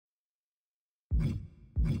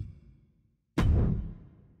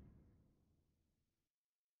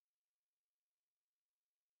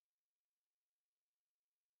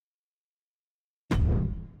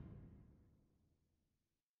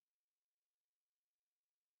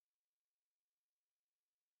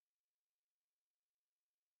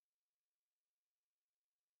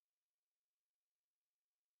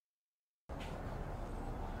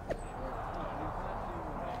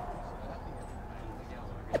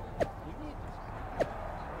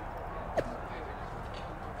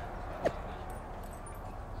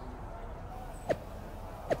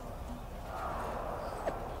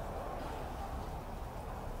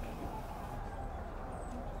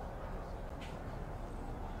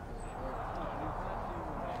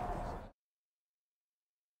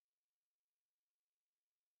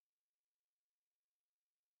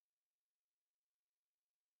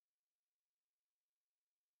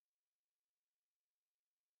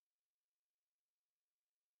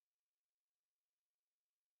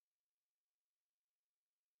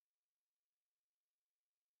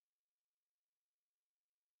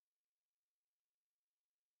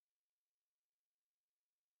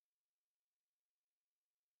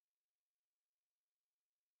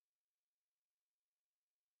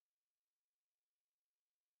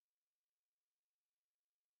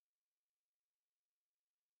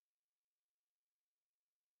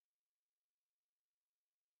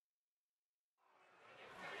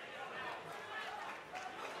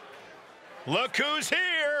Look who's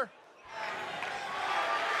here.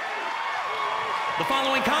 The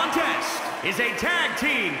following contest is a tag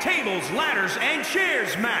team tables, ladders, and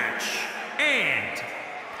chairs match. And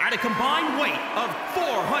at a combined weight of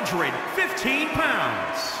 415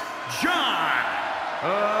 pounds, John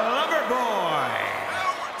Loverboy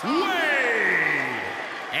Wade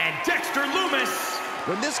and Dexter Lumis.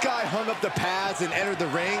 When this guy hung up the pads and entered the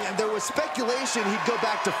ring, and there was speculation he'd go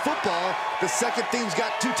back to football the second things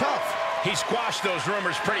got too tough. He squashed those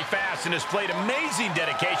rumors pretty fast and displayed amazing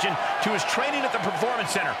dedication to his training at the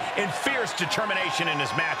Performance Center and fierce determination in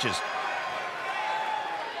his matches.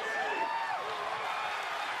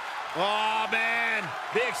 Oh, man.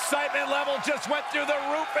 The excitement level just went through the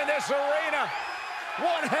roof in this arena.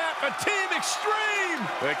 One half of Team Extreme.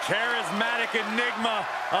 The charismatic enigma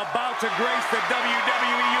about to grace the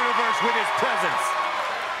WWE Universe with his presence.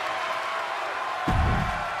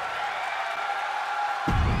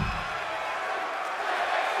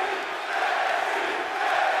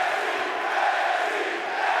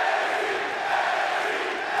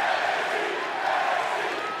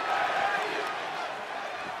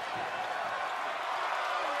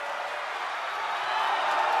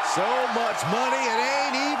 So much money, it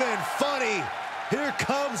ain't even funny. Here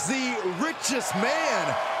comes the richest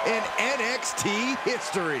man in NXT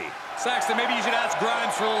history. Saxton, maybe you should ask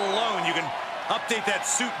Grimes for a little loan. You can update that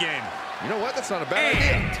suit game. You know what? That's not a bad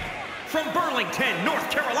idea. From Burlington,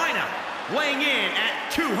 North Carolina, weighing in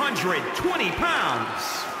at 220 pounds,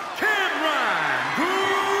 Cameron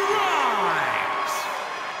Grimes.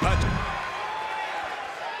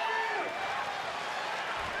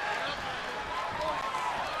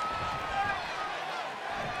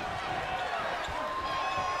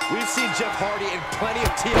 We've seen Jeff Hardy in plenty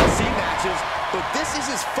of TLC matches, but this is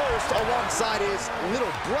his first alongside his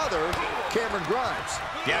little brother, Cameron Grimes.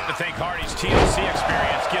 You have to think Hardy's TLC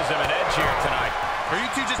experience gives him an edge here tonight. Are you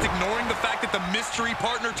two just ignoring the fact that the mystery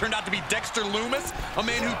partner turned out to be Dexter Lumis, a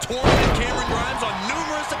man who tormented Cameron Grimes on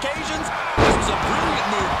numerous occasions? This was a brilliant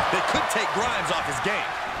move that could take Grimes off his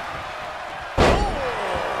game.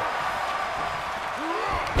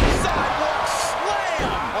 Sidewalk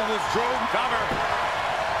slam! Almost drove cover.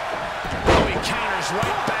 Counters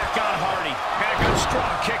right back on Hardy. And a good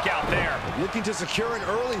strong kick out there. Looking to secure an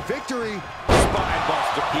early victory. Spine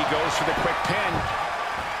buster. He goes for the quick pin.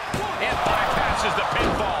 And bypasses the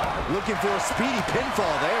pinfall. Looking for a speedy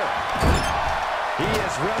pinfall there. He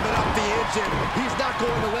is revving up the engine. He's not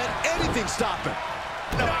going to let anything stop him.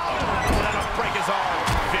 No, that'll break his arm.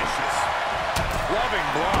 Vicious. Loving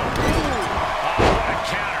blow. Oh, what a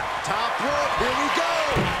counter. Top rope. Here we go.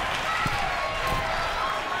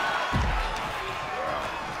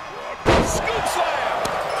 Scoop slam!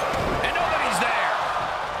 And nobody's there.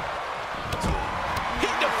 He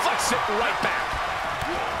deflects it right back.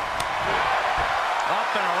 Up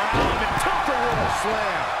and around and tilt-a-whirl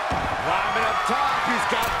slam. Climbing up top. He's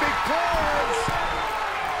got big plans.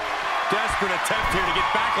 Desperate attempt here to get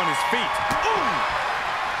back on his feet. Ooh.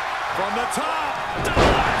 From the top.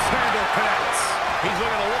 Dodge handle connects. He's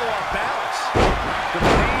looking a little off balance. The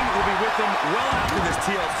pain will be with him well after this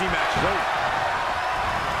TLC match is over.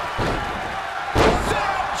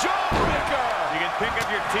 Pick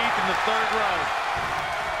up your teeth in the third row.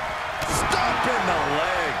 Stop in the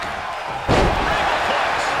leg.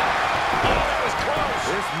 Oh, that was close.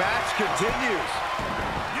 This match continues.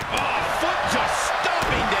 Oh, foot just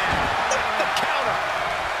stomping down. Look at the counter.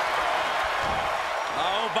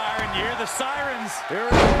 Oh, Byron, you hear the sirens. Here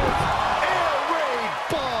it is. Air raid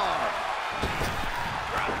bar.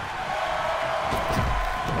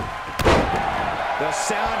 The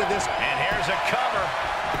sound of this. And here's a cover.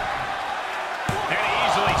 And he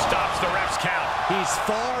easily stops the ref's count. He's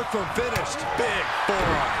far from finished. Big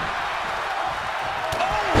forearm.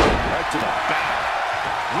 Oh! Right to the back.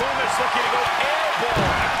 Lumis looking to go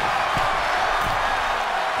airborne.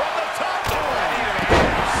 From the top. Oh,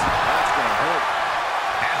 That's going to hurt.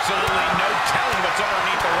 absolutely no telling what's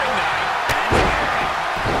underneath the ring tonight.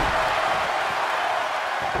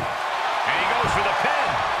 And he goes for the pin.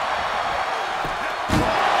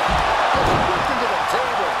 Whipped into the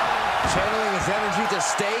table. Channeling his energy to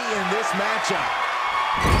stay in this matchup.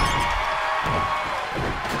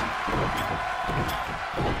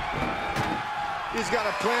 He's got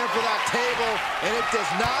a plan for that table, and it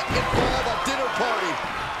does not involve a dinner party.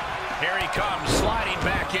 Here he comes, sliding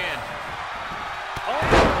back in. Oh,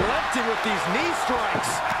 relenting with these knee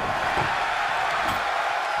strikes.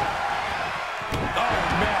 Oh,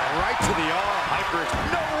 man, right to the arm. Hyper.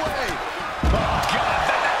 No way. Oh, God,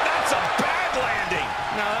 that's a bad landing.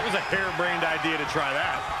 No, that was a harebrained idea to try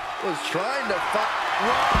that. Was trying to fight.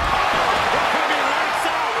 It could be lights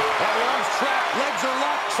out. Oh, arms trapped, legs are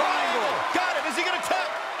locked, triangle. Got him. Is he going to tap?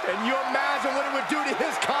 Can you imagine what it would do to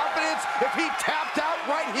his confidence if he tapped out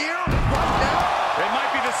right here, right now? It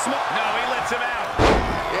might be the smoke. No, he lets him out.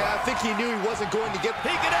 Yeah, I think he knew he wasn't going to get...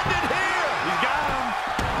 He can end it here. He's got him.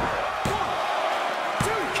 1,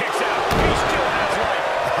 2. Kicks out. He still has life.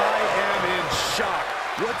 I am in shock.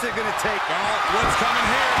 What's it going to take? What's coming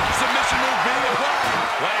here? Submission move being applied.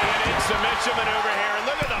 Laying in submission maneuver here.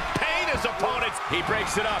 Look at the pain his opponents. He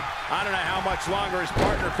breaks it up. I don't know how much longer his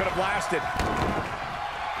partner could have lasted.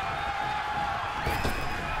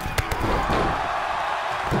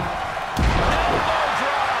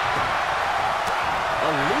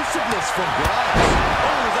 Elusiveness from Grimes.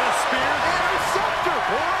 Oh, is that a spear? Interceptor,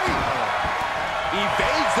 boy!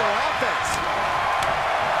 Evades their offense.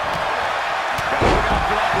 Gotta look out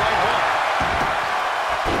for that right hook.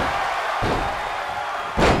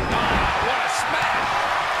 What a smash!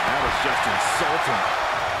 That was just insulting.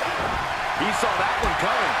 He saw that one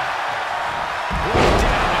coming. Right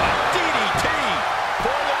down in a DDT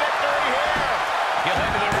for the victory here. He'll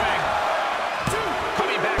head to the ring.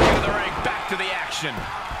 Coming back into the ring, back to the action.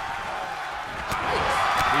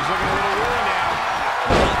 He's looking a little worried now.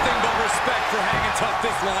 Nothing but respect for hanging tough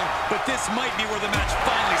this long, but this might be where the match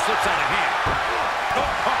finally slips out of hand. Oh,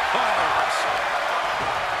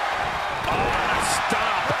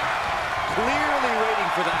 stop. Clearly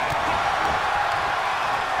waiting for that.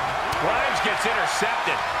 Grimes gets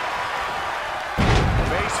intercepted.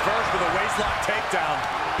 Face first with a waistlock takedown.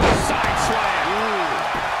 Side slam. Ooh.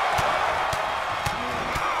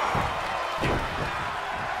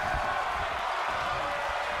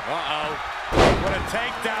 Uh-oh. What a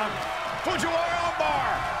takedown. Fujiwara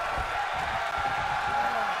armbar.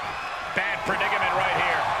 Bad predicament right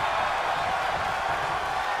here.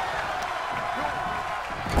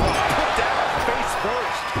 Put down face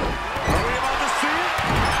first. Are we about to see it?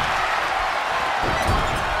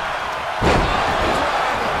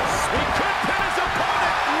 He could pin his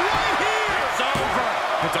opponent right here. It's over.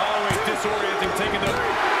 It's always disorienting taking the...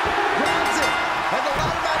 Grabs it. And the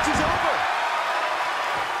ladder match is over.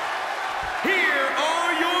 Here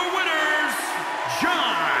are your winners,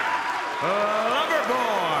 John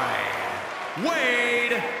Loverboy,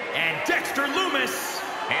 Wade, and Dexter Lumis.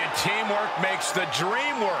 And teamwork makes the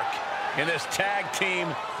dream work in this tag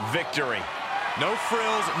team victory. No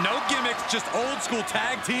frills, no gimmicks, just old school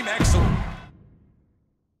tag team excellence.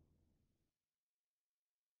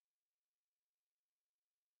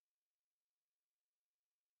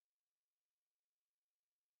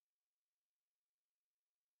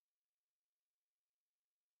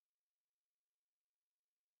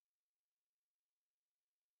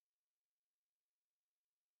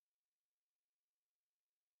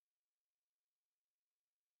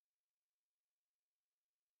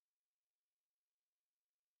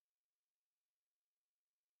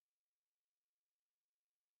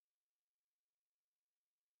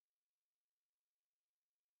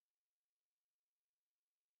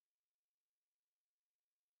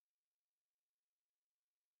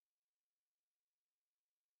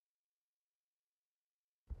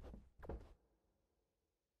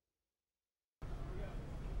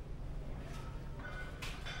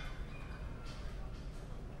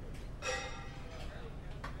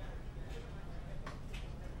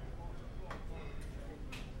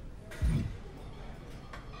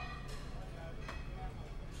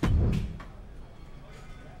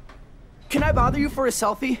 Can I bother you for a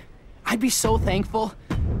selfie? I'd be so thankful.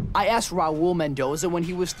 I asked Raul Mendoza when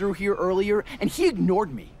he was through here earlier, and he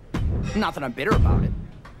ignored me. Not that I'm bitter about it.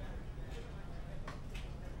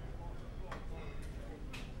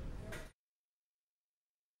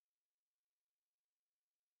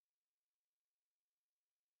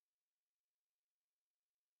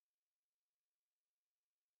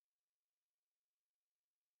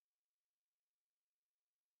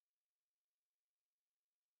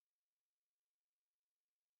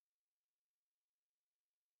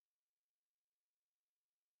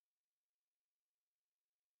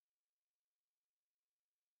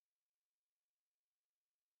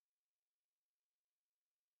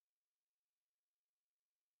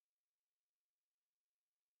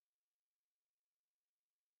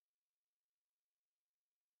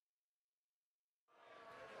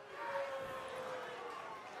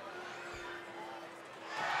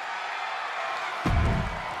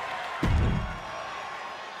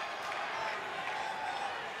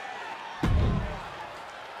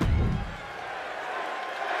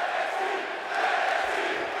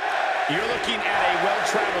 You're looking at a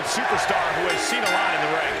well-traveled superstar who has seen a lot in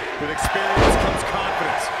the ring. With experience comes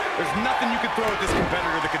confidence. There's nothing you could throw at this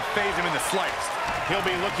competitor that could faze him in the slightest. He'll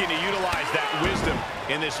be looking to utilize that wisdom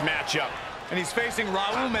in this matchup. And he's facing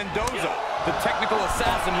Raul Mendoza, the technical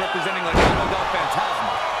assassin representing Legado del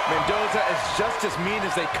Fantasma. Mendoza is just as mean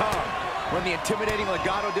as they come. When the intimidating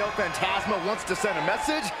Legado del Fantasma wants to send a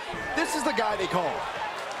message, this is the guy they call.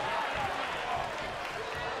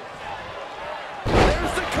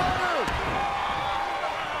 There's the cover!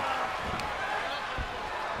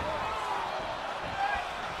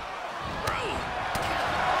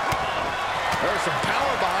 There's some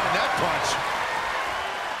power behind that punch.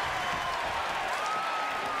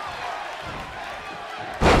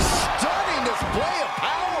 Stunning display of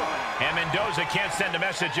power! And Mendoza can't send a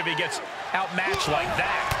message if he gets outmatched like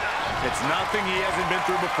that. It's nothing he hasn't been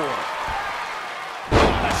through before.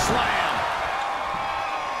 Oh, the slam.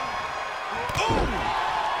 Ooh!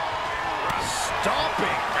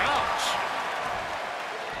 Stomping. Ouch.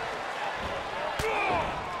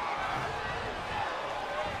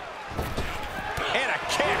 And a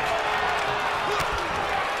kick.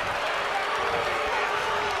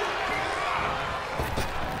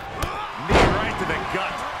 Knee right to the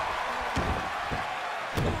gut.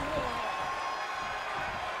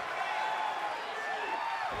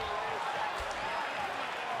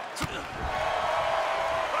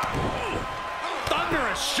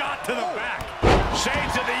 Thunderous shot to the back.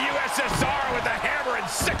 Shades of the USSR with the hammer and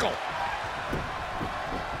sickle.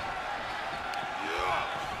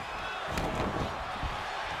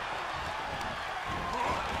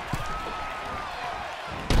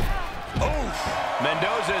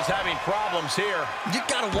 Mendoza is having problems here. You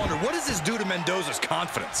gotta wonder, what does this do to Mendoza's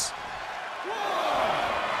confidence?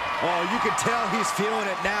 Oh, you can tell he's feeling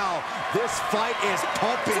it now. This fight is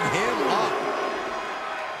pumping him up.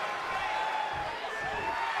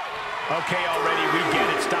 Okay, already, we get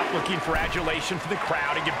it. Stop looking for adulation from the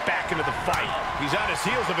crowd and get back into the fight. He's on his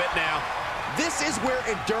heels a bit now. This is where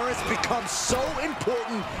endurance becomes so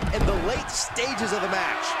important in the late stages of the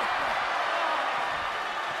match.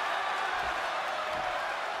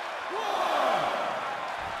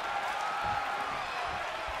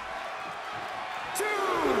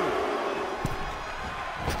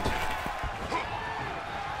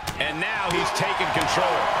 And now he's taken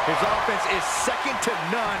control. His offense is second to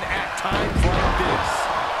none at times like this.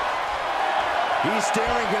 He's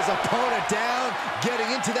staring his opponent down,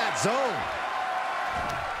 getting into that zone.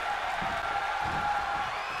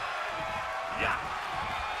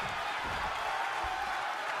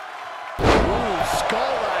 Ooh,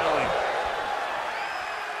 skull rattling.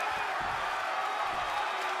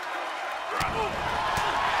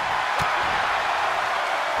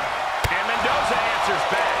 And Mendoza answers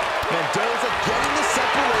back. Mendoza getting the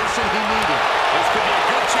separation he needed. This could be a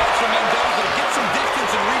good chance for Mendoza to get some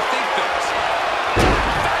distance and rethink things.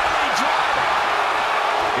 Valley driver.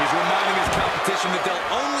 He's reminding his competition that they'll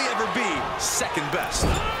only ever be second best.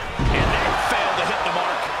 And they failed to hit the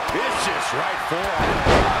mark. Vicious right forearm.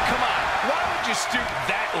 Oh, come on. Why would you stoop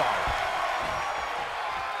that low?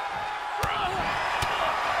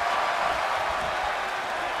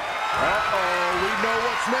 Uh-oh, we know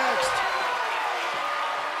what's next.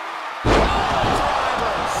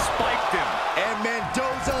 Spiked him. And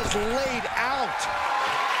Mendoza's laid out.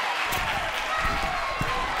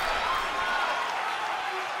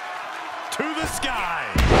 To the sky.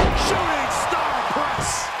 Shooting star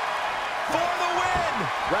press For the win.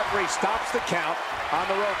 Referee stops the count on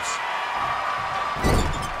the ropes.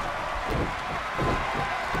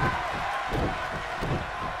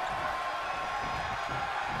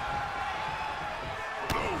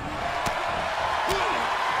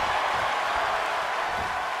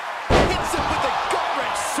 Hits him with a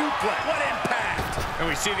gut-wrench suplex. What impact. And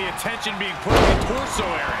we see the attention being put in the torso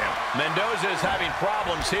area. Mendoza is having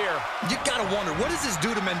problems here. You gotta wonder, what does this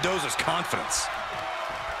do to Mendoza's confidence?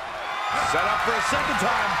 Set up for a second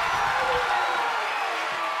time.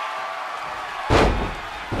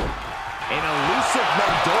 An elusive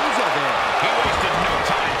Mendoza there. He wasted no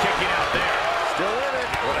time kicking out there. Still in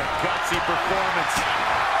it. What a gutsy performance.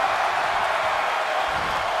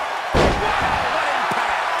 What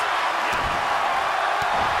impact.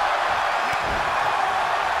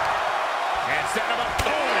 And setting him up.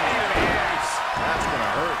 Oh, and here it is. That's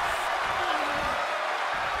gonna hurt.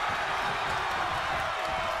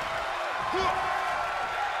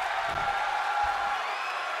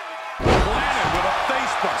 Planted with a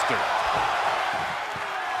face buster.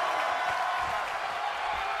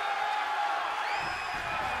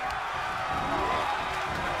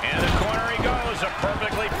 There's a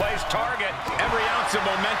perfectly placed target. Every ounce of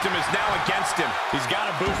momentum is now against him. He's got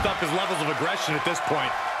to boost up his levels of aggression at this point.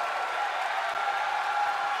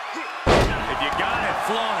 If you got it,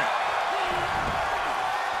 flaunt it.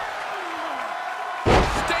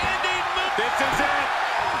 Standing move. This is it.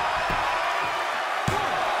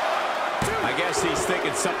 I guess he's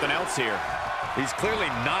thinking something else here. He's clearly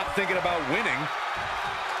not thinking about winning.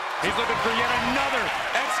 He's looking for yet another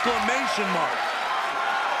exclamation mark.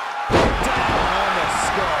 Down on the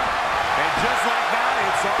skull. And just like that,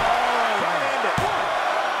 it's all over. One,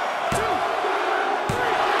 two,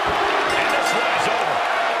 three. And this one is over.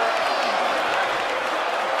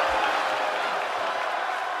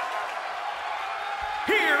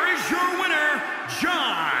 Here is your winner,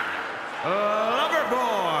 John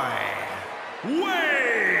Loverboy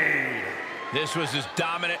Wade. This was as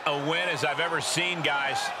dominant a win as I've ever seen,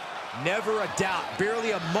 guys. Never a doubt,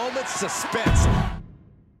 barely a moment's suspense.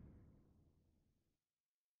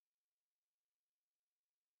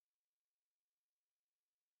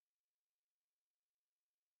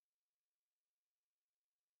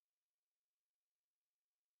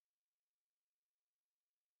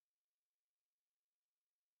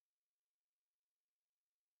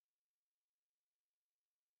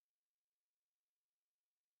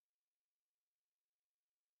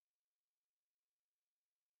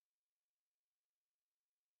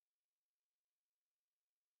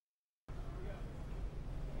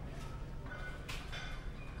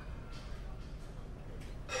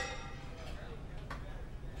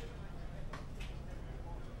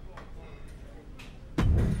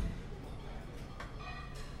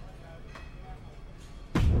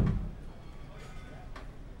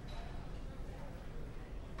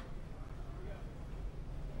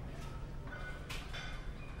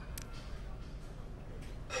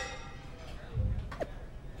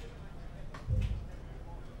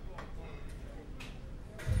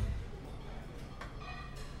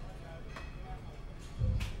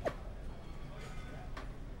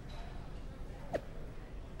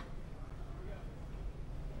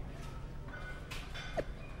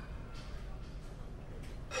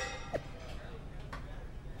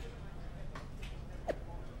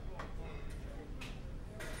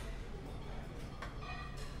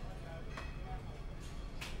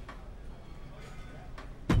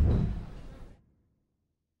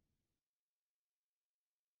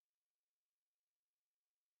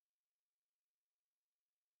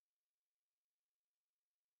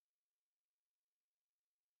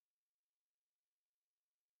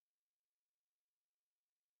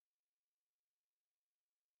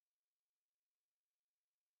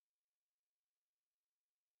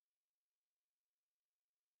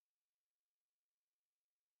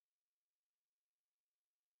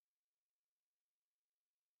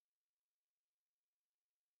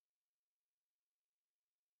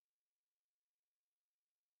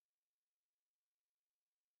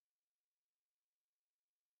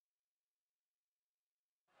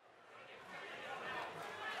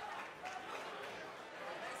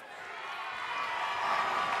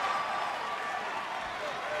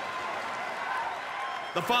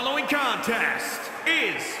 The following contest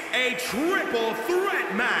is a triple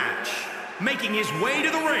threat match. Making his way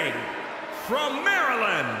to the ring from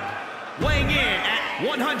Maryland, weighing in at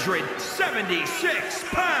 176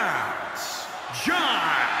 pounds,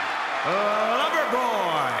 John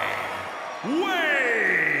Loverboy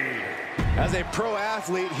Wade. As a pro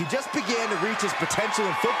athlete, he just began to reach his potential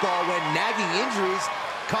in football when nagging injuries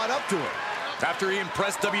caught up to him. After he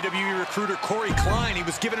impressed WWE recruiter Corey Klein, he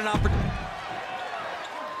was given an opportunity.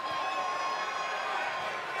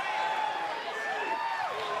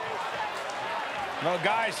 Well,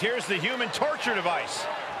 guys, here's the human torture device.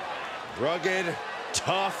 Rugged,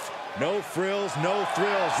 tough, no frills, no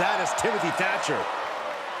thrills. That is Timothy Thatcher.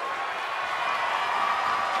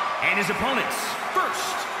 And his opponents,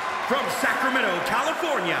 first, from Sacramento,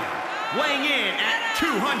 California, weighing in at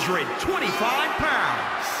 225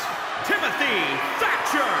 pounds, Timothy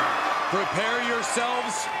Thatcher. Prepare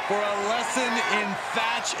yourselves for a lesson in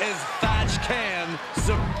Thatch as Thatch can.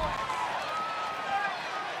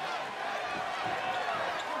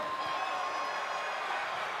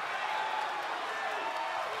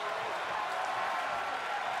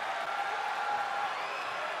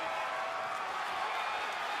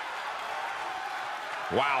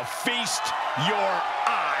 Wow, feast your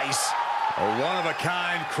eyes. A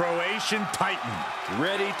one-of-a-kind Croatian titan,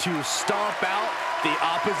 ready to stomp out the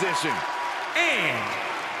opposition. And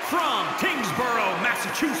from Kingsborough,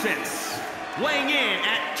 Massachusetts, weighing in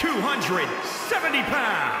at 270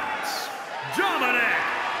 pounds, Dominic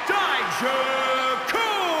Dijakovic.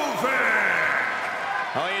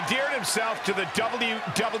 Well, he endeared himself to the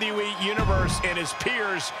WWE Universe and his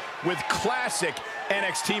peers with classic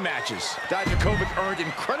NXT matches. Dijakovic earned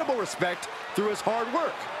incredible respect through his hard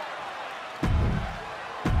work.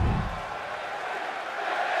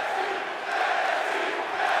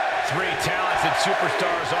 Three talented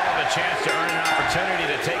superstars all have a chance to earn an opportunity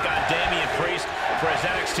to take on Damian Priest for his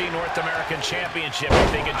NXT North American Championship if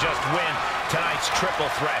they could just win tonight's triple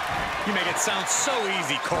threat. You make it sound so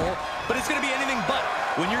easy, Cole, but it's going to be anything but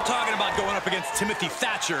when you're talking about going up against Timothy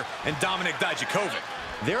Thatcher and Dominik Dijakovic.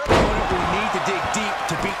 Their opponent will need to dig deep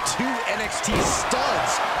to beat two NXT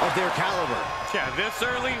studs of their caliber. Yeah, this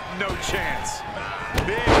early, no chance.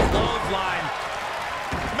 Big clothesline.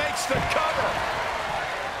 Makes the cover.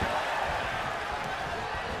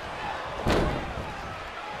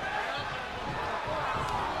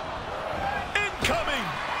 Incoming.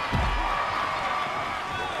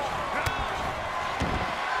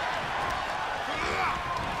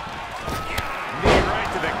 Knee right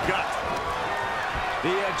to the gut. The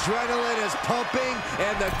adrenaline is pumping,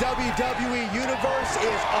 and the WWE Universe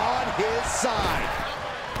is on his side.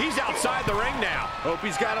 He's outside the ring now. Hope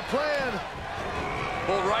he's got a plan.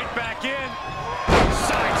 Pull right back in.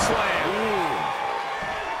 Side slam.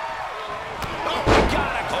 Oh, he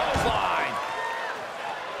got a clothesline.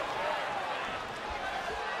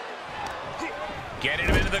 Getting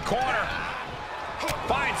him into the corner.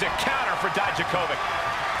 Finds a counter for Dijakovic.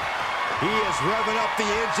 He is revving up the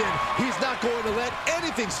engine. He's not going to let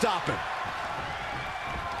anything stop him.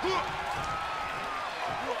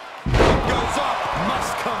 Goes up,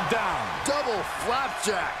 must come down. Double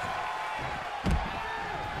flapjack.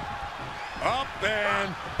 Up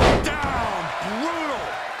and down. Brutal.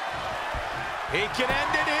 He can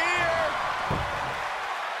end it here.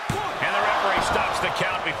 And the referee stops the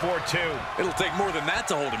count before two. It'll take more than that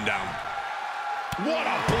to hold him down. What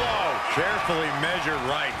a blow. Carefully measured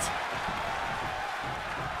right.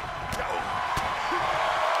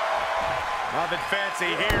 Nothing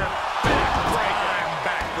fancy here.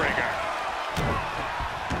 Backbreaker.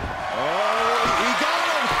 Oh, he got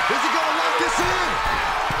him. Is he going to lock this in?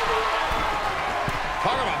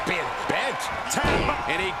 Talk about being bent.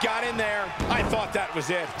 And he got in there. I thought that was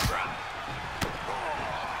it.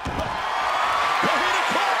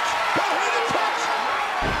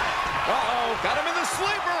 Uh-oh, got him in the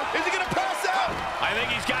sleeper. Is he going to pass out? I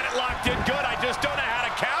think he's got it locked in good. I just don't know how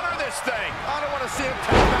to counter this thing. I don't want to see him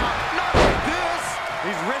tap out. Not like this.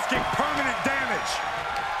 He's risking permanent damage.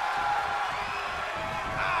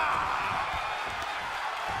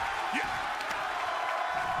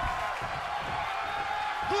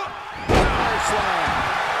 Power slam.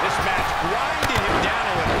 This match grinding him down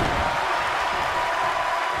a little.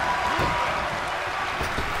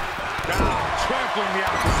 Down, trampling the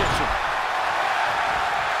opposition.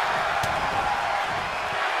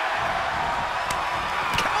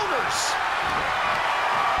 Counters.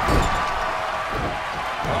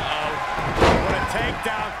 Uh-oh. What a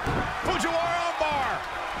takedown. Fujiwara armbar.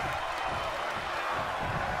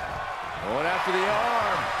 Going after the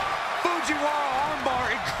arm. Fujiwara armbar,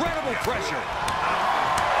 incredible pressure.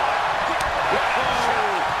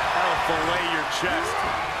 That'll fillet your chest.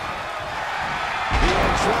 The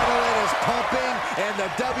adrenaline is pumping, and the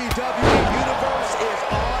WWE Universe is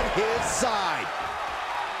on his side.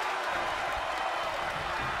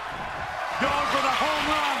 Going for the home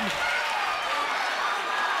run.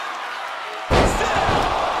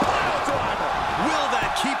 Pile driver. Will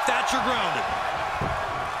that keep Thatcher grounded?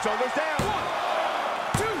 Shoulders down. 1,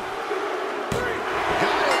 2, 3.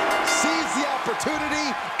 Got it. Seize the opportunity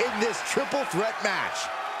in this triple threat match.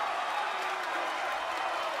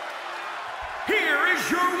 Here is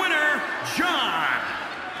your winner, John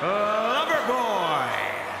Loverboy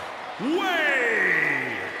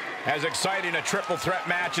Wade. As exciting a triple threat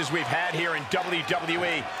match as we've had here in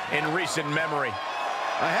WWE in recent memory.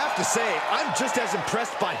 I have to say, I'm just as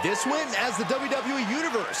impressed by this win as the WWE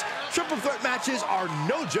Universe. Triple threat matches are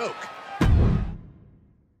no joke.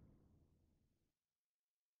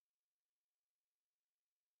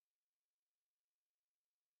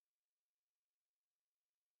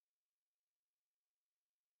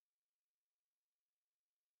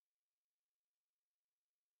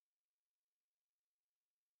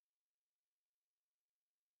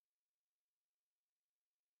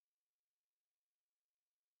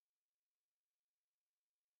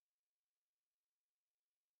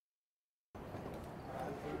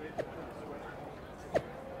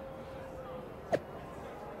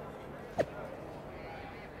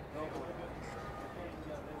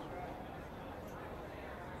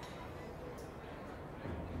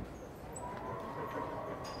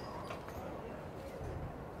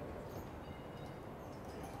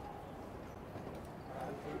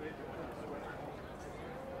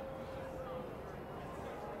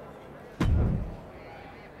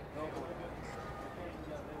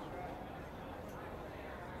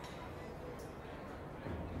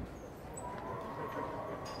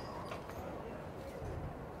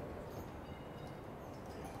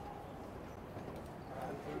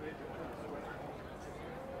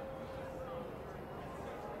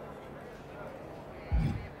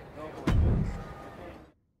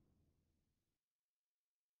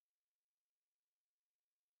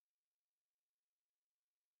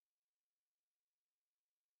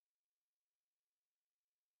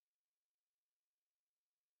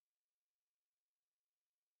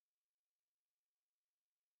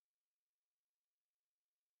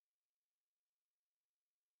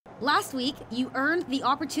 Last week, you earned the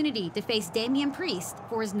opportunity to face Damian Priest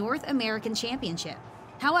for his North American Championship.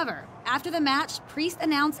 However, after the match, Priest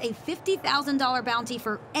announced a $50,000 bounty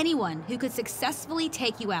for anyone who could successfully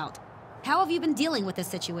take you out. How have you been dealing with this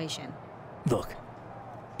situation? Look,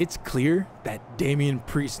 it's clear that Damian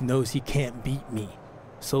Priest knows he can't beat me.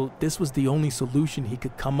 So this was the only solution he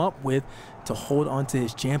could come up with to hold on to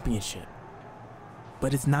his championship.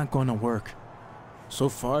 But it's not going to work. So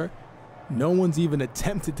far, no one's even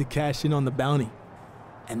attempted to cash in on the bounty.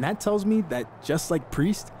 And that tells me that just like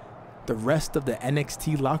Priest, the rest of the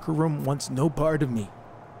NXT locker room wants no part of me.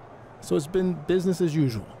 So it's been business as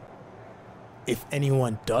usual. If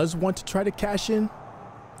anyone does want to try to cash in,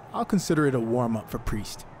 I'll consider it a warm-up for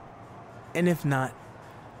Priest. And if not,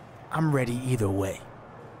 I'm ready either way.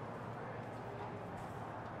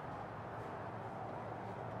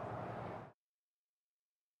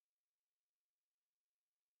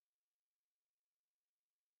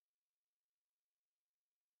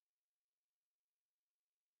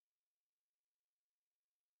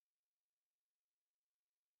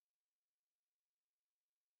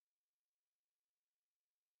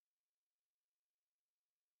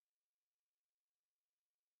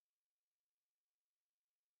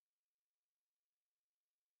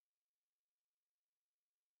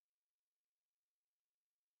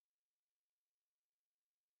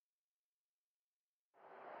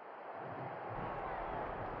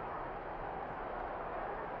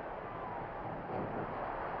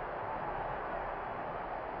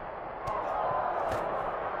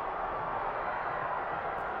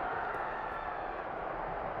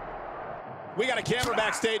 We got a camera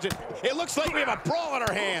backstage, and it looks like we have a brawl in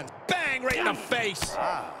our hands. Bang, right in the face.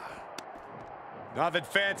 Nothing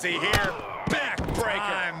fancy here. Backbreaker.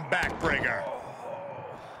 I'm backbreaker.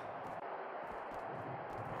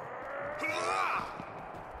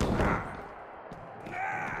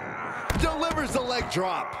 Delivers the leg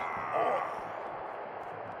drop.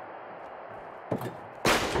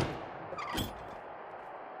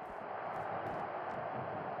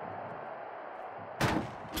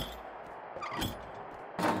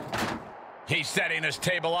 He's setting this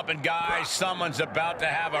table up, and guys, someone's about to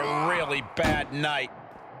have a really bad night.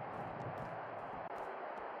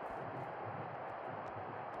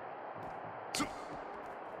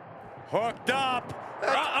 Hooked up.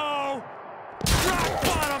 Uh-oh. Rock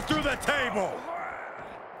bottom through the table.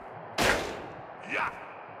 Yeah.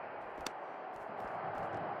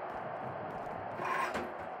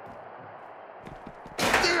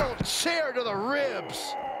 Steel chair to the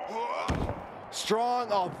ribs. Strong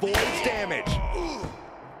avoids damage.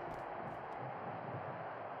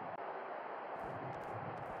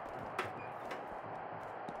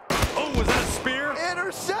 Oh, was that a spear?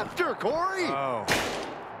 Interceptor, Corey. Oh.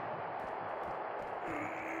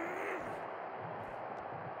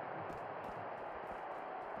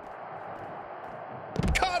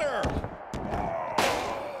 Cutter.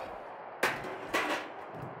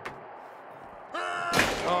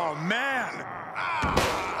 Oh, man.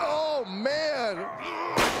 Oh, man.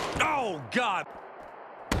 Oh, God.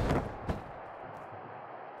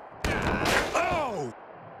 Oh.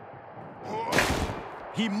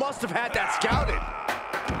 He must have had that scouted.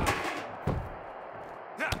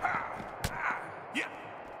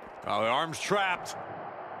 Oh, the arm's trapped.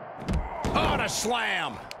 Oh, and a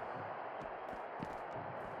slam.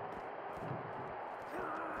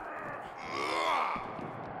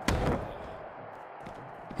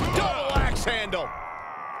 Double axe handle.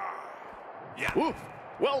 Oof,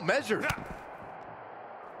 well measured.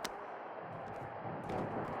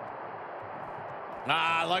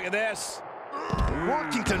 Ah, look at this.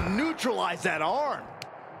 Working to neutralize that arm.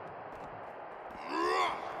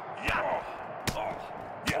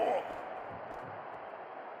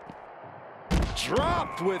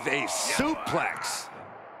 Dropped with a suplex.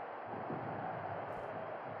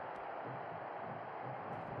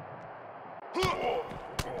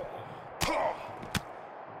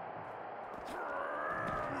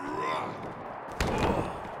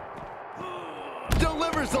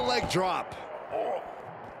 Delivers the leg drop.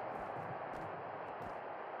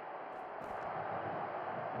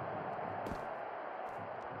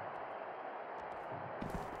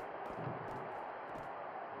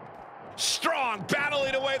 Strong,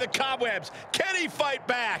 battling away the cobwebs. Can he fight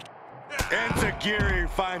back? Enziguri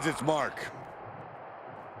finds its mark.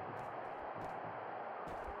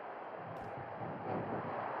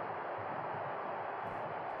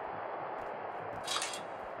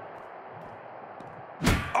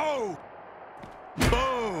 Oh!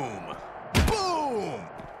 Boom! Boom!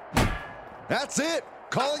 That's it.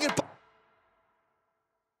 Calling it.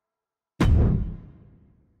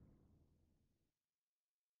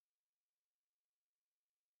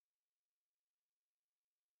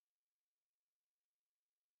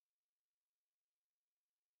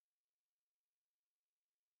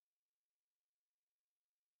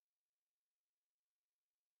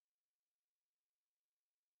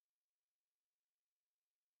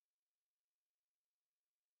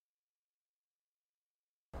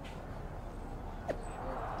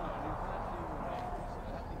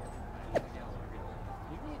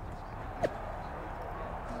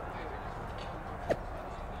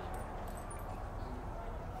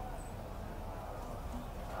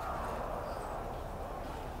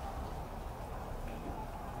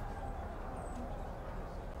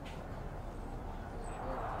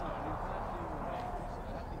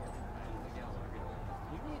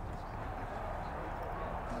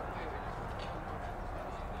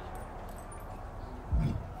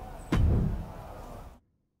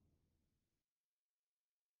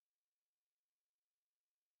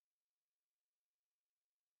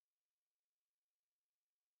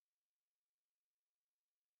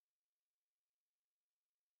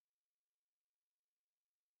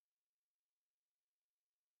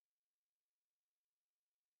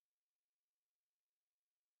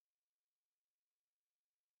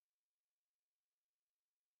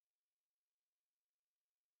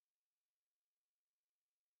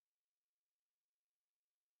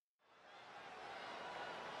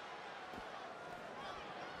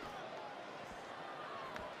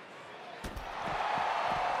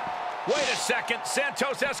 Wait a second.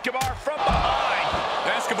 Santos Escobar from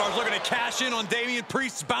behind. Escobar's looking to cash in on Damian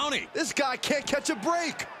Priest's bounty. This guy can't catch a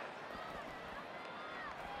break.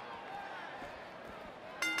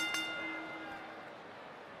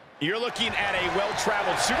 You're looking at a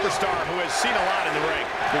well-traveled superstar who has seen a lot in the ring.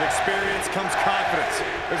 With experience comes confidence.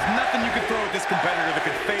 There's nothing you can throw at this competitor that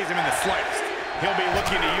could faze him in the slightest. He'll be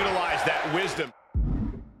looking to utilize that wisdom.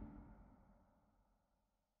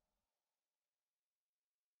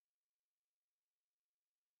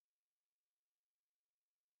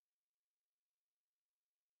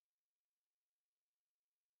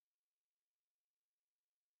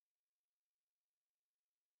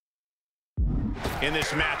 In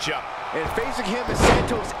this matchup. And facing him is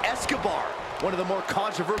Santos Escobar, one of the more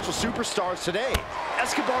controversial superstars today.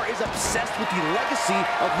 Escobar is obsessed with the legacy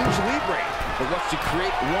of Lucha Libre, but wants to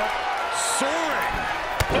create one Soaring!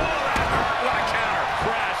 Oh, that hurt. What a counter.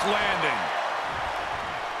 Crash landing.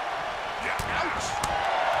 Ouch!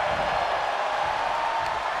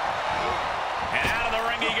 And out of the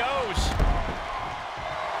ring he goes.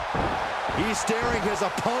 He's staring his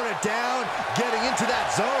opponent down, getting into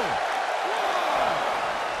that zone.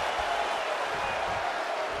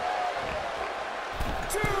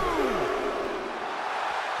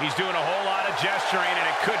 He's doing a whole lot of gesturing, and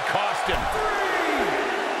it could cost him. 5.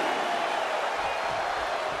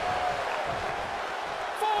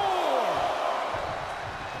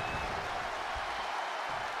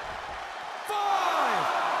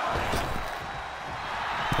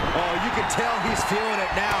 Oh, you can tell he's feeling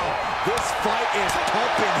it now. This fight is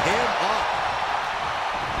pumping him up.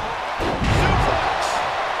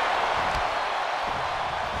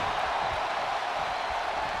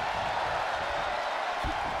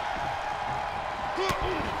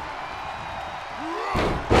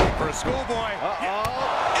 For a schoolboy.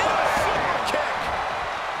 Kick.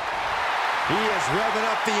 He is revving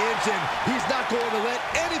up the engine. He's not going to let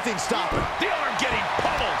anything stop him. The arm getting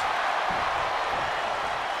pummeled.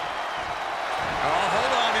 Oh,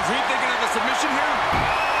 hold on. Is he thinking of a submission here?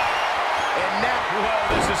 And now,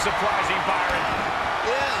 Whoa, this is surprising, Byron.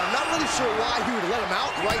 yeah, I'm not really sure why he would let him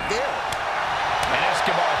out right there. And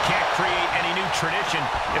Escobar can't create any new tradition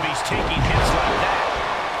if he's taking hits like that.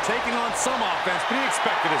 Taking on some offense, but he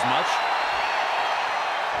expected as much.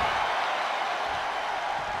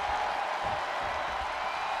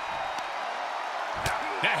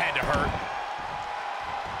 That had to hurt.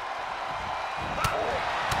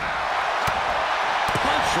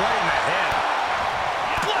 Punch right in the head.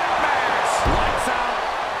 Black Mass. Lights out.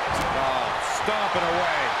 Oh, stomping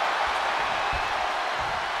away.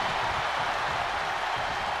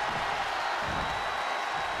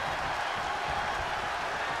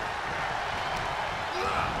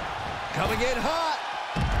 Coming in hot.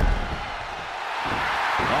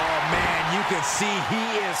 Oh, man, you can see he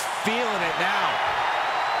is feeling it now.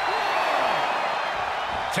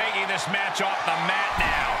 Taking this match off the mat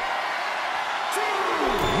now.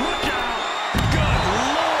 Look out. Good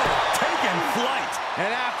Lord. Taking flight.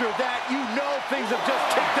 And after that, you know things have just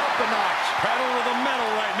kicked up a notch. Pedal to the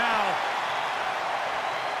metal right now.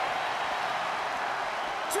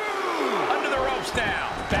 Under the ropes now.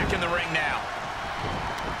 Back in the ring now.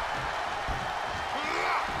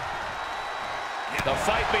 The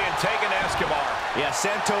fight being taken to Escobar. Yeah,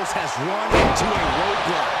 Santos has run into a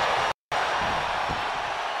roadblock.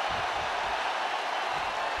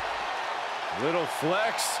 Little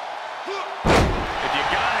flex. If you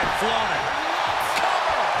got it, flaunt it.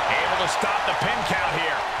 Able to stop the pin count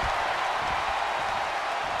here.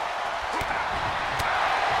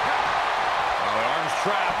 Oh, the arm's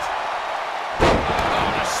trapped.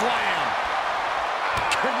 On a slam.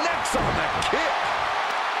 Connects on the kick.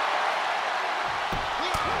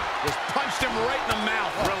 Just punched him right in the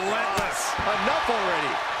mouth. Relentless. Enough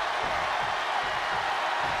already.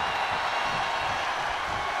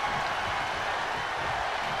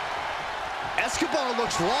 Escobar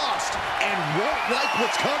looks lost and won't like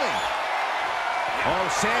what's coming. Oh,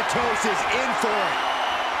 Santos is in for it.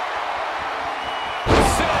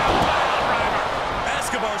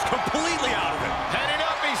 Escobar's completely out of it. Heading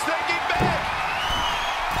up, he's thinking back.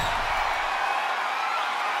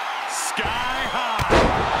 Sky high.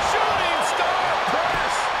 Shooting star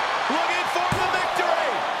press. Looking for the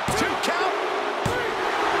victory. 2 count.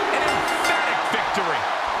 An emphatic victory.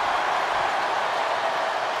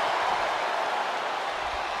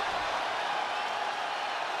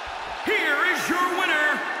 Here is your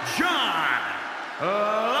winner, John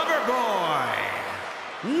Loverboy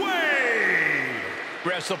Wade.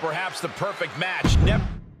 Wrestle perhaps the perfect match. Never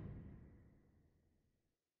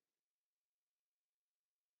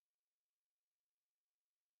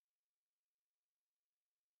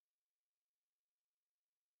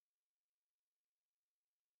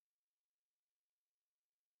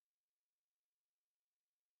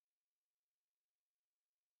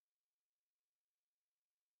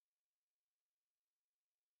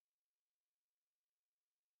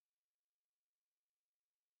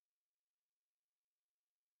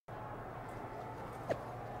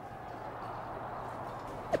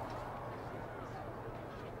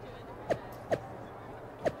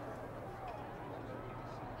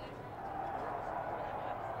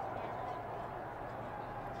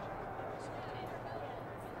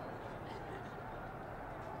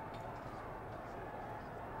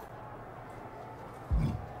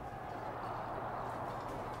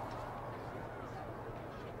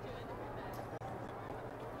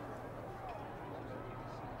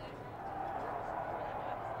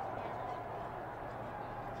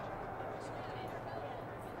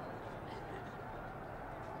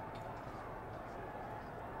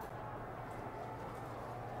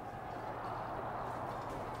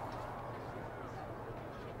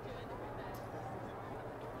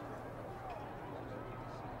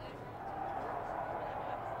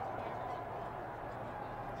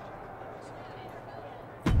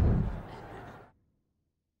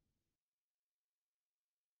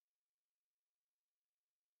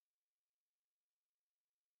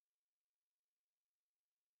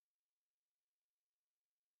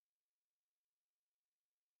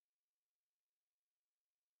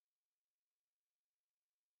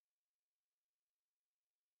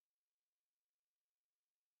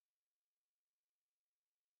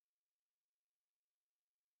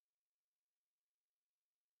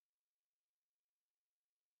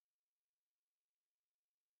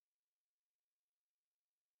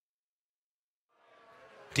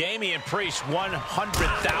Damian Priest's $100,000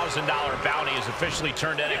 bounty has officially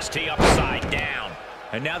turned NXT upside down.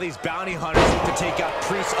 And now these bounty hunters look to take out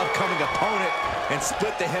Priest's upcoming opponent and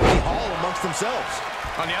split the heavy haul amongst themselves.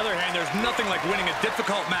 On the other hand, there's nothing like winning a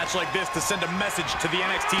difficult match like this to send a message to the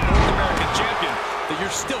NXT North American Champion that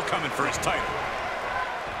you're still coming for his title.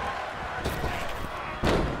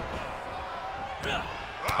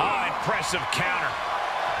 Oh, impressive counter.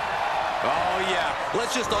 Oh, yeah.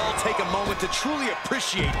 Let's just all take a moment to truly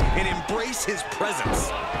appreciate and embrace his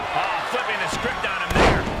presence. Oh, flipping the script on him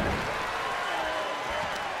there.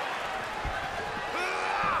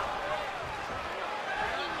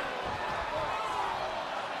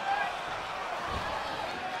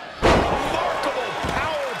 Remarkable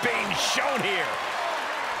power being shown here.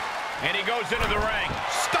 And he goes into the ring,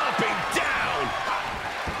 stomping down.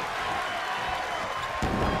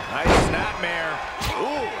 Nice snapmare.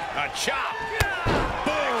 Ooh, a chop.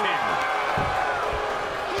 Boom.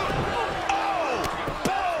 Oh,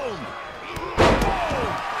 boom. Boom.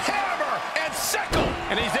 Hammer and sickle.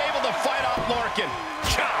 And he's able to fight off Lorcan.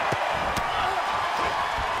 Chop.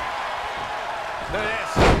 Look at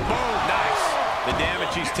this. Boom. Nice. The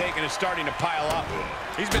damage he's taken is starting to pile up.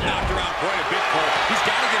 He's been knocked around quite a bit, Cole. He's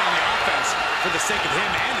got to get on the offense for the sake of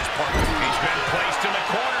him and his partner. He's been placed in the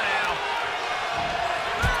corner now.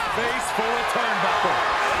 Face full of turnbuckle.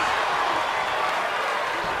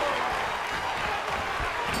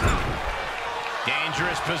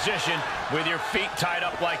 Dangerous position with your feet tied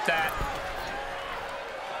up like that.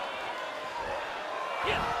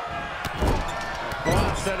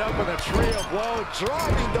 Braun set up with a tree of woe,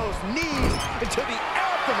 driving those knees into the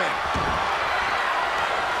abdomen.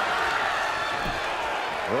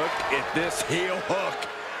 Look at this heel hook.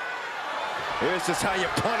 This is how you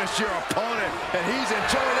punish your opponent, and he's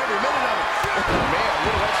enjoying every minute of it. Oh, man, a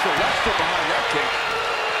little extra luster behind that kick.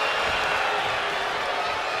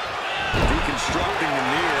 Deconstructing the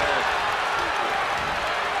knee there.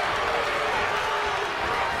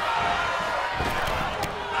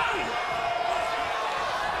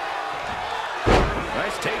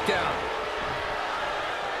 Nice takedown.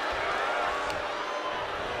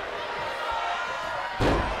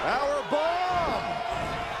 Power bomb.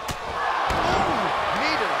 Ooh,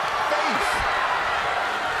 knee to the face.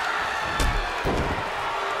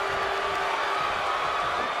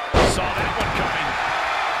 Saw that one coming.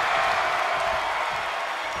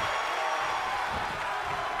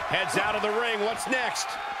 Heads out of the ring. What's next?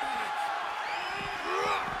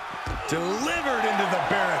 Delivered into the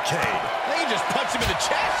barricade. They just punched him in the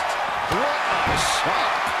chest. What a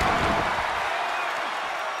shot.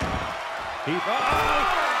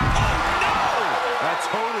 That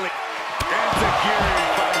totally Enziguri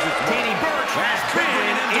finds its way. Danny Burch has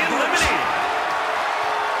been eliminated.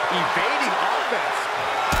 Evading offense.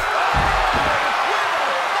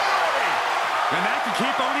 And that can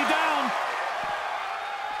keep Oni down.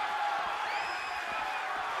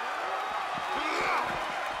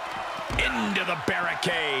 Into the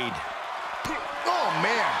barricade. Oh,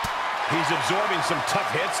 man. He's absorbing some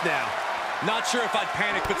tough hits now. Not sure if I'd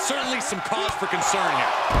panic, but certainly some cause for concern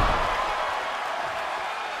here.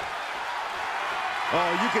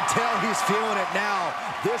 Oh, you can tell he's feeling it now.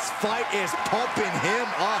 This fight is pumping him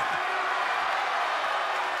up.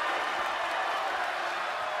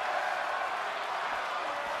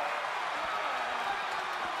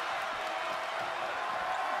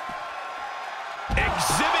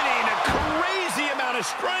 Exhibiting a crazy amount of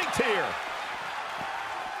strength here.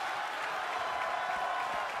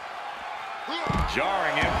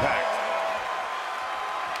 Jarring impact.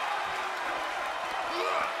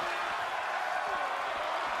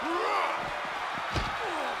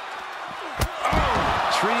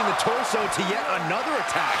 Oh, treating the torso to yet another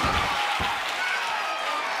attack.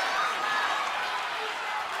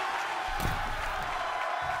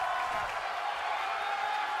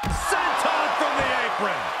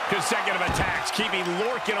 Consecutive attacks, keeping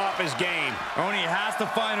Lorcan off his game. Oni has to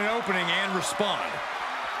find an opening and respond.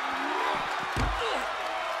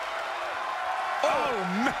 Oh,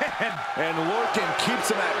 man. And Lorcan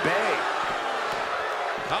keeps him at bay.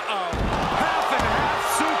 Uh-oh. Half and half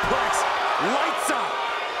suplex. Lights out.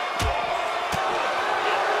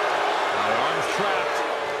 The arm's trapped.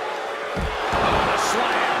 Oh, the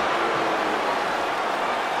slam.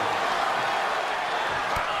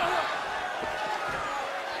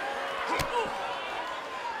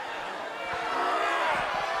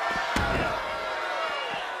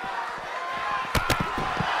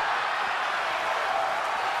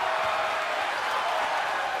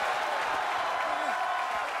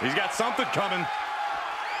 He's got something coming.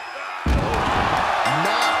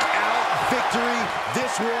 Knockout victory.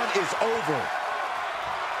 This one is over.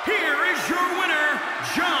 here is your winner,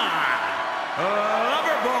 John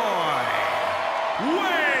Loverboy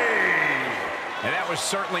Wayne. And that was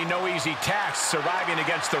certainly no easy task, surviving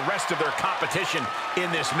against the rest of their competition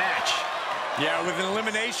in this match. Yeah, with an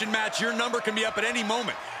elimination match, your number can be up at any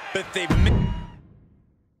moment, but they've...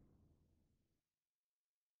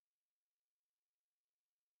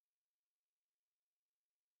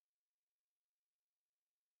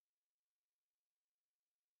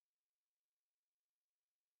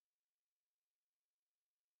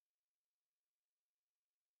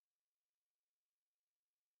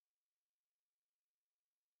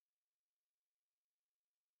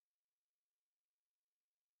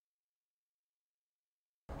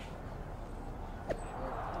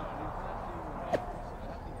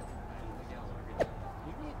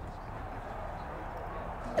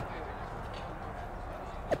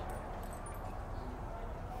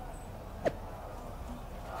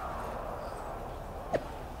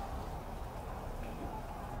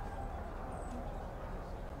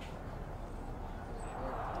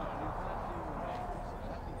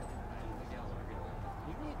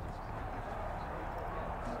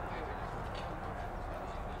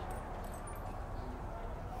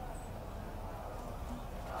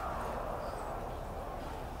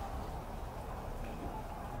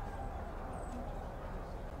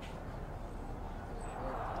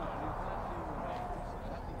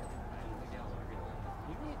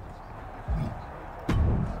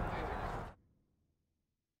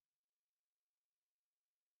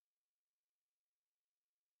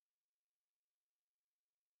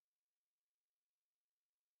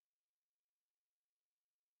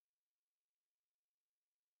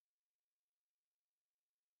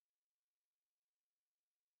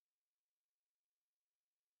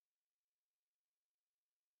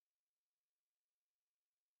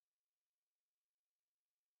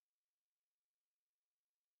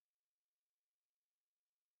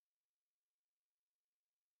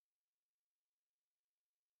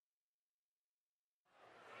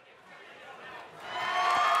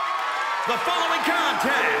 The following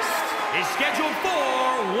contest is scheduled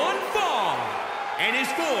for one fall and is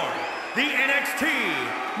for the NXT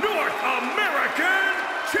North American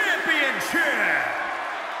Championship.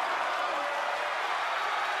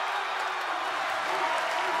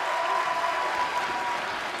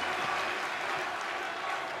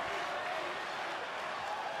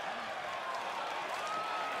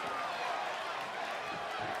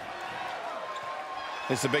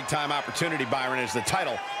 It's a big-time opportunity, Byron, as the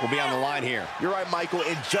title will be on the line here. You're right, Michael,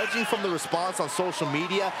 and judging from the response on social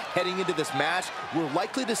media heading into this match, we're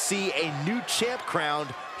likely to see a new champ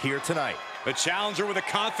crowned here tonight. The challenger with a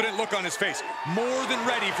confident look on his face, more than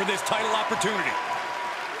ready for this title opportunity.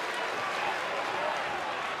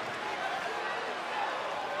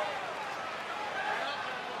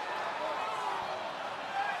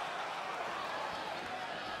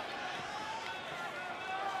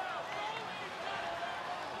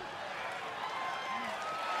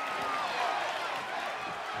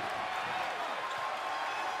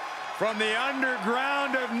 From the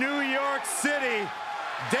underground of New York City,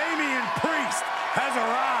 Damian Priest has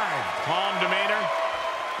arrived. Calm demeanor,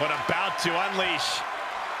 but about to unleash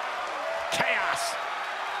chaos.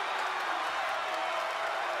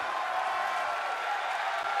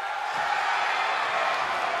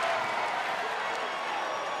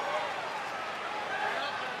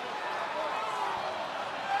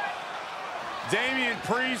 Damian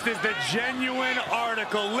Priest is the genuine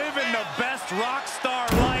article, living the best rock star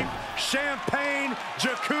life. Champagne,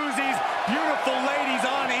 jacuzzis, beautiful ladies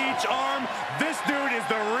on each arm. This dude is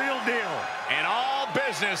the real deal. And all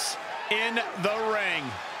business in the ring.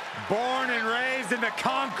 Born and raised in the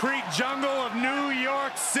concrete jungle of New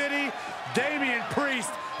York City, Damian Priest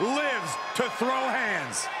lives to throw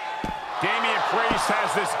hands. Damian Priest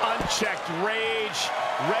has this unchecked rage,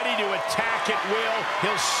 ready to attack at will.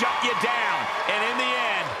 He'll shut you down, and in the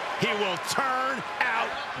end, he will turn out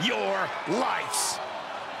your lights.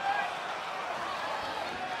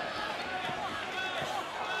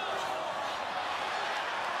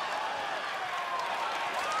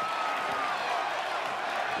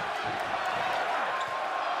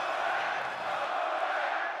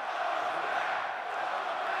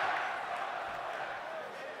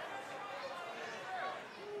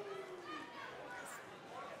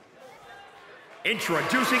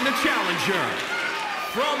 Introducing the challenger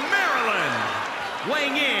from Maryland,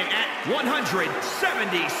 weighing in at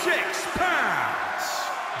 176 pounds,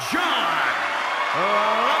 John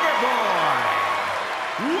Loverboy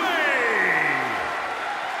Wayne.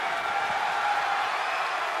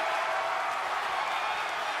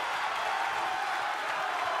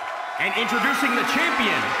 And introducing the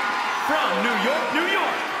champion from New York, New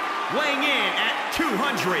York, weighing in at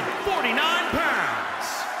 249 pounds,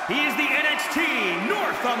 he is the NXT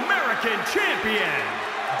North American Champion,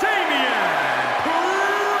 Damian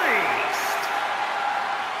Priest.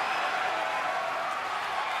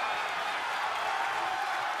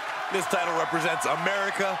 This title represents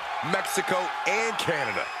America, Mexico, and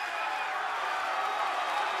Canada.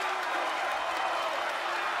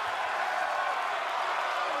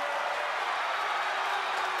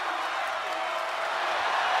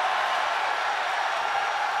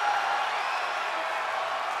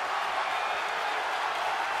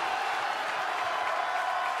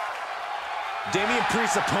 Damian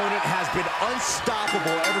Priest's opponent has been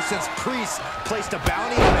unstoppable ever since Priest placed a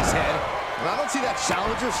bounty on his head. And I don't see that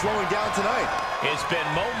challenger slowing down tonight. It's been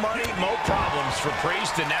mo money, mo problems for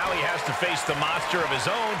Priest, and now he has to face the monster of his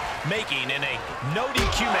own, making in a no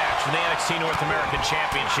DQ match for the NXT North American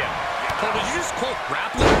Championship. Cole, did you just quote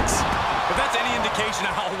rap lyrics? If that's any indication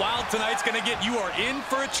of how wild tonight's going to get, you are in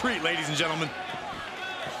for a treat, ladies and gentlemen.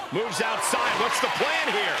 Moves outside. What's the plan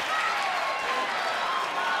here?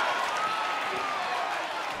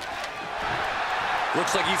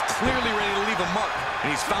 Looks like he's clearly ready to leave a mark,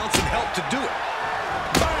 and he's found some help to do it.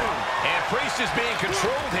 Boom! And Priest is being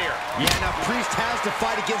controlled here. Yeah, now Priest has to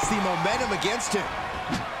fight against the momentum against him.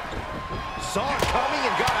 Saw it coming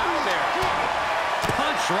and got out of there.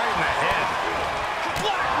 Punch right in the head.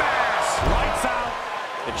 Black Mass! Lights out.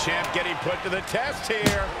 The champ getting put to the test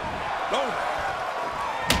here. Oh!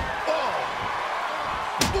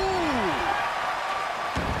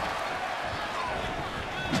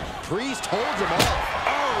 Priest holds him off.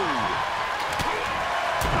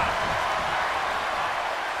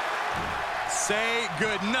 Say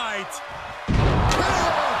goodnight.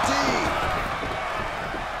 KOD.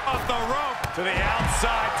 Off the rope to the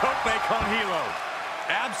outside. Tope con hilo.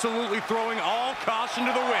 Absolutely throwing all caution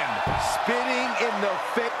to the wind. Spinning in the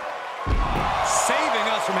face. Saving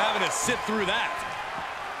us from having to sit through that.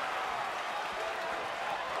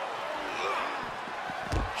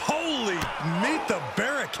 Holy, meet the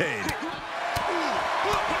barricade.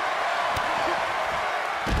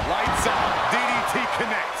 Lights out, DDT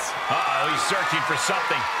connects. Uh-oh, he's searching for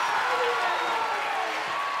something.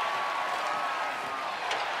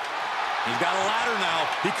 He's got a ladder now.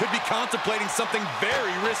 He could be contemplating something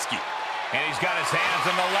very risky. And he's got his hands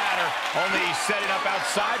on the ladder, only he's setting up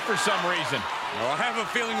outside for some reason. Well, I have a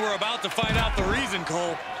feeling we're about to find out the reason,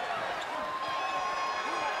 Cole.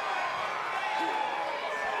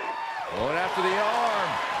 Going after the arm.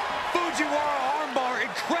 Fujiwara armbar,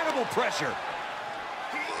 incredible pressure.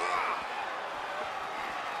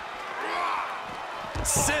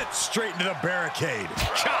 Sent straight into the barricade.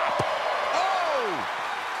 Chop! Oh!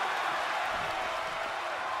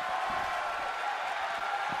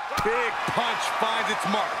 Big punch finds its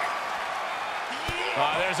mark.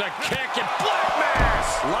 There's a kick and Black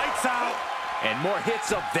Mass! Lights out. And more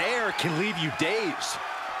hits up there can leave you dazed.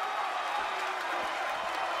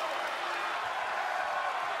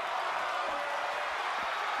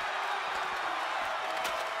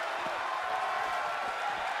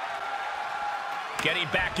 Getting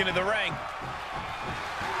back into the ring.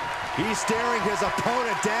 He's staring his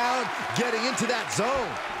opponent down, getting into that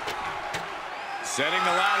zone. Setting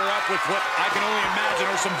the ladder up with what I can only imagine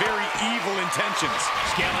are some very evil intentions.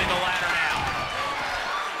 Scaling the ladder now.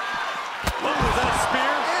 Oh, is that a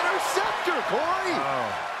spear? Interceptor, Corey!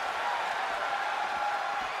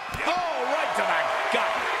 Oh, right to the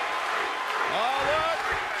gut. Oh, look!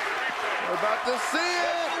 We're about to see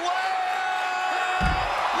it!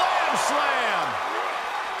 Lamb slam.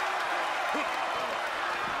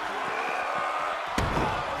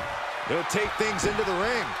 He'll take things into the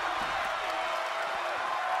ring.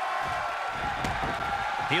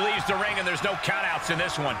 He leaves the ring, and there's no countouts in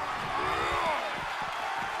this one.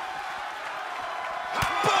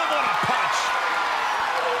 Boom, what a punch.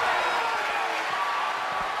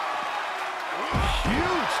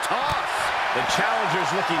 Huge toss. The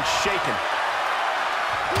challenger's looking shaken.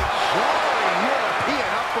 Flying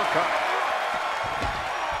European uppercut.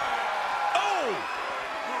 Oh!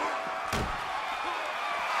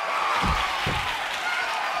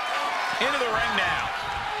 Into the ring now.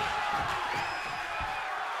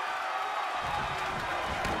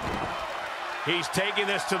 He's taking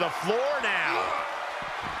this to the floor now.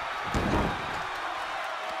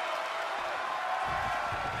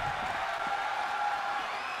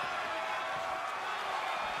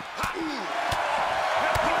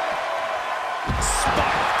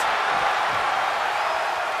 Spiked.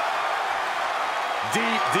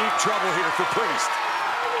 Deep trouble here for Priest.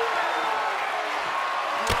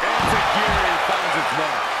 Executed finds its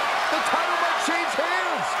mark. The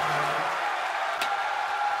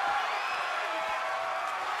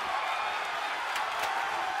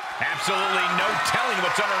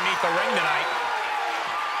what's underneath the ring tonight.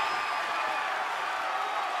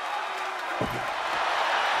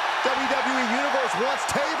 WWE Universe wants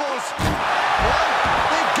tables. Well,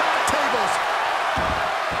 they've got tables.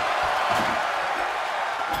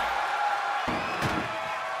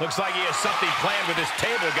 Looks like he has something planned with his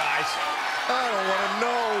table, guys. I don't want to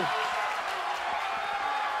know.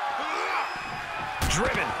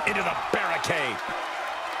 Driven into the barricade.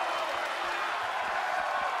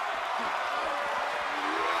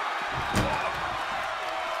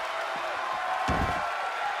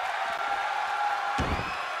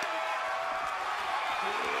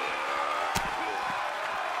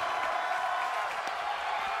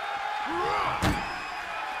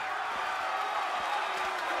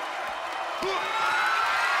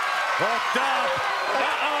 Hooked up.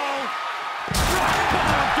 Uh-oh. Drop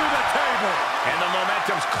bomb through the table. And the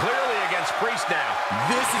momentum's clearly against Priest now.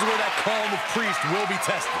 This is where that calm of Priest will be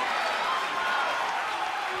tested.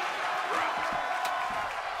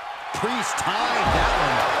 Priest timed that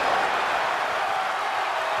one.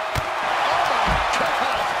 Oh, my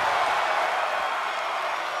God.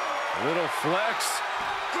 Little flex.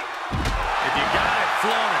 If you got it,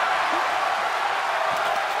 flaunt it.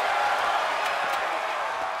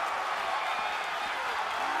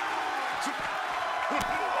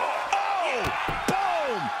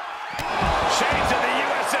 Boom! Shades of the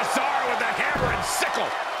USSR with the hammer and sickle.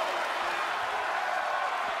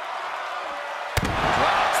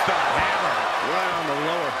 Drops the hammer. Right on the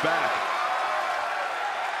lower back.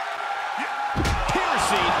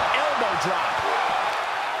 Piercing elbow drop.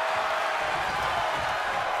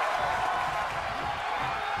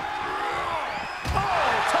 Oh,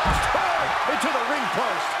 tossed hard into the ring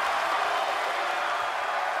post.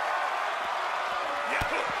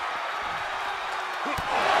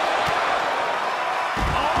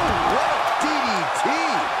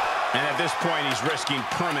 And at this point, he's risking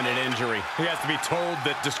permanent injury. He has to be told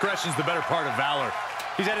that discretion's the better part of valor.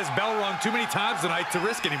 He's had his bell rung too many times tonight to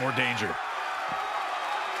risk any more danger.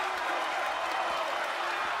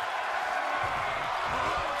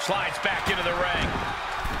 Slides back into the ring.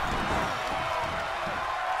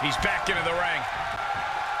 He's back into the ring.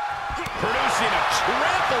 Producing a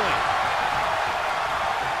trampling.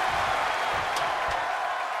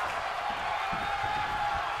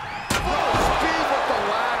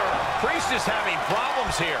 Priest is having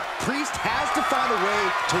problems here. Priest has to find a way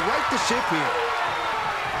to right the ship here.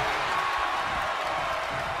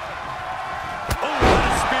 Oh, what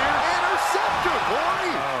a spear. Interceptor,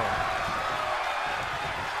 boy.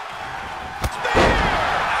 Spear!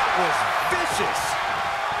 That was vicious.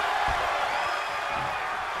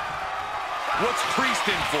 What's Priest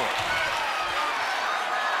in for?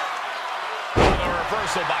 The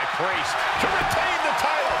reversal by Priest to retain the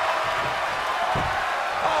title.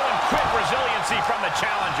 Oh, and quick resiliency from the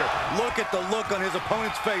challenger. Look at the look on his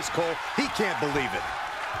opponent's face, Cole. He can't believe it.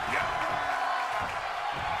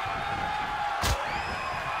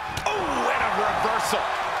 Oh, and a reversal.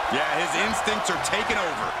 Yeah, his instincts are taking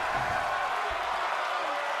over.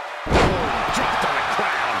 Dropped on the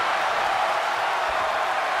crown.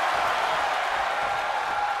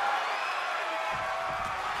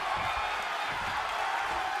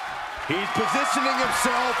 He's positioning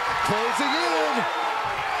himself, closing in,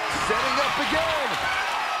 setting up again.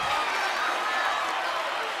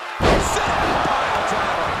 Set up the pile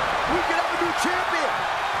driver. We can have a new champion.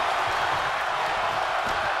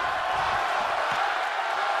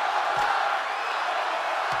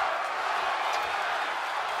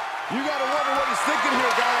 You gotta wonder what he's thinking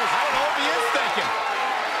here, guys. I don't know what he is thinking.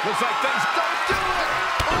 Looks like things don't do it.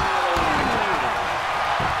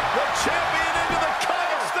 The champion into the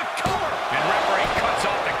cover. It's the cover. And referee cuts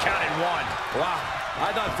off the count in one. Wow,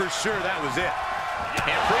 I thought for sure that was it.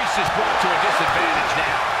 And Priest is brought to a disadvantage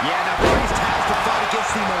now. Yeah, now Priest has to fight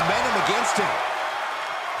against the momentum against him.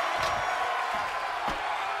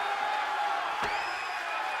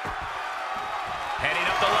 Heading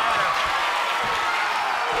up the ladder.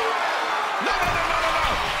 No.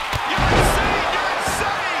 You're insane. You're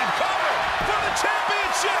insane. Cover for the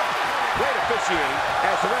championship. Great officiating,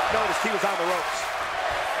 as the ref noticed he was on the ropes.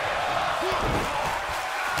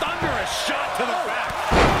 Thunderous shot to the back.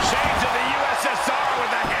 Shades of the USSR with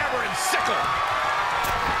the hammer and sickle.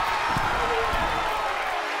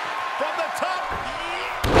 From the top.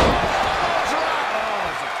 Oh,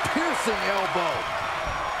 it's a piercing elbow.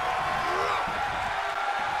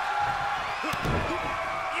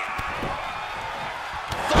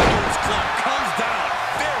 Thunderous club comes down.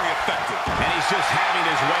 Very effective. And he's just having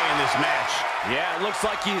his way in this match. Yeah, it looks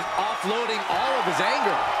like he's offloading all of his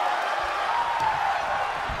anger.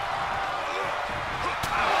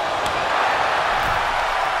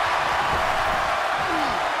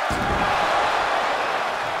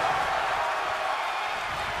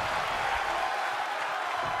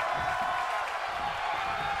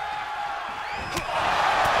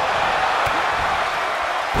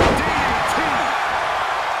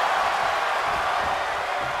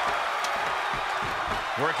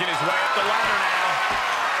 working his way up the ladder now.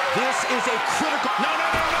 This is a critical... No, no,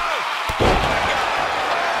 no, no! Oh, my God!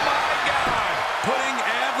 Oh, my God! Putting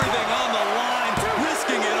everything on the line,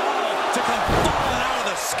 risking it all to come falling out of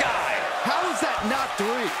the sky. How is that not 3?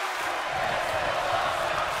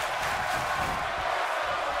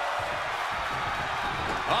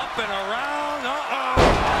 Up and around. Uh-oh.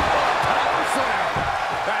 Power slam.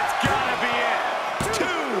 That's gotta be it. 2.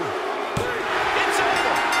 It's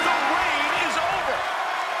over. The reign is over.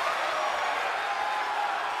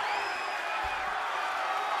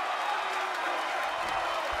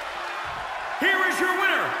 Here is your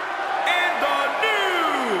winner, and the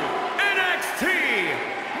new NXT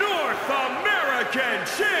North American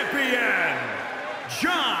Champion,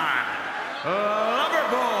 John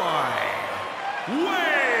Loverboy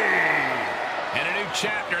Wayne. And a new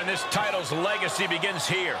chapter in this title's legacy begins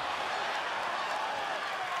here.